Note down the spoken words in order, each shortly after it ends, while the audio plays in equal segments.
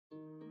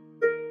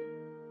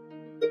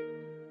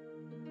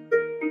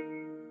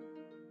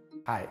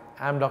Hi,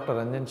 I am Dr.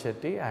 Ranjan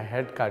Shetty. I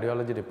head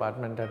cardiology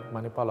department at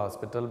Manipal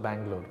Hospital,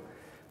 Bangalore.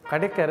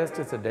 Cardiac arrest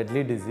is a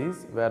deadly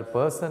disease where a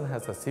person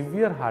has a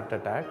severe heart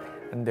attack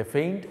and they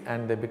faint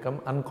and they become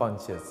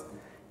unconscious.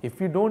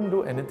 If you don't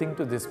do anything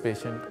to this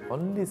patient,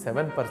 only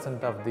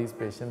 7% of these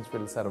patients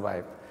will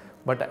survive.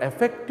 But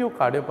effective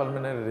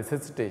cardiopulmonary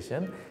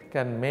resuscitation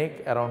can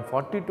make around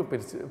 40 to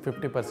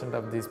 50%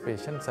 of these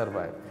patients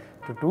survive.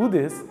 To do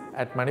this,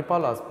 at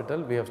Manipal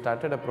Hospital, we have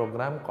started a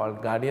program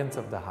called Guardians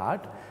of the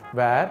Heart,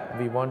 where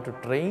we want to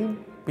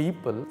train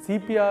people.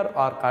 CPR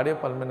or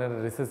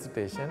cardiopulmonary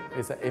resuscitation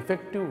is an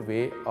effective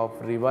way of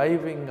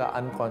reviving an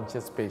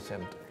unconscious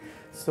patient.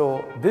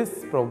 So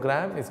this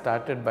program is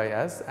started by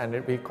us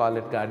and we call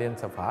it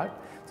Guardians of Heart.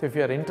 So if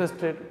you are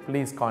interested,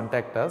 please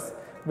contact us.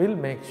 We'll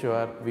make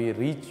sure we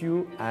reach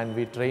you and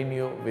we train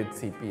you with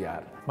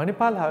CPR.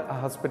 Manipal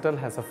Hospital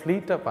has a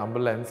fleet of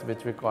ambulance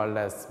which we call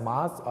as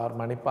MAS or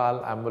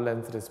Manipal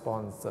Ambulance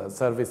Response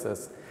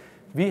Services.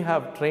 We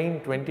have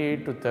trained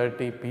 28 to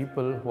 30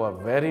 people who are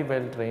very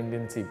well trained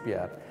in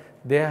CPR.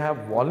 They have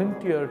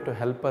volunteered to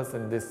help us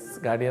in this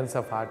Guardians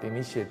of Heart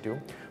initiative,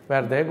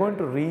 where they are going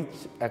to reach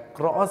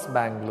across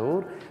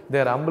Bangalore.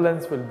 Their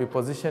ambulance will be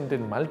positioned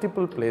in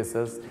multiple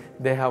places.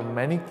 They have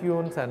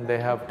mannequins and they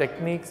have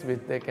techniques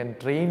which they can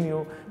train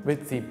you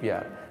with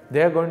CPR.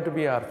 They are going to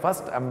be our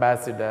first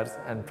ambassadors,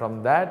 and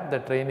from that the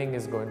training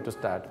is going to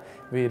start.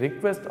 We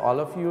request all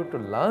of you to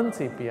learn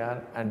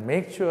CPR and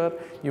make sure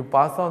you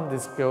pass on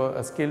this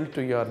skill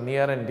to your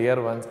near and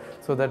dear ones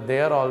so that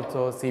they are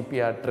also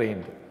CPR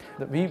trained.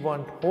 We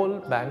want whole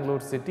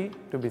Bangalore city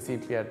to be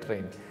CPR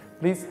trained.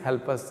 Please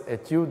help us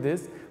achieve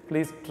this.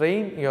 Please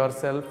train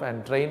yourself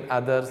and train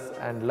others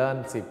and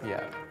learn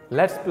CPR.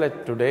 Let's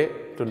pledge today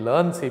to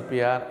learn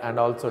CPR and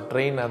also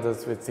train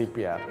others with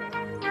CPR.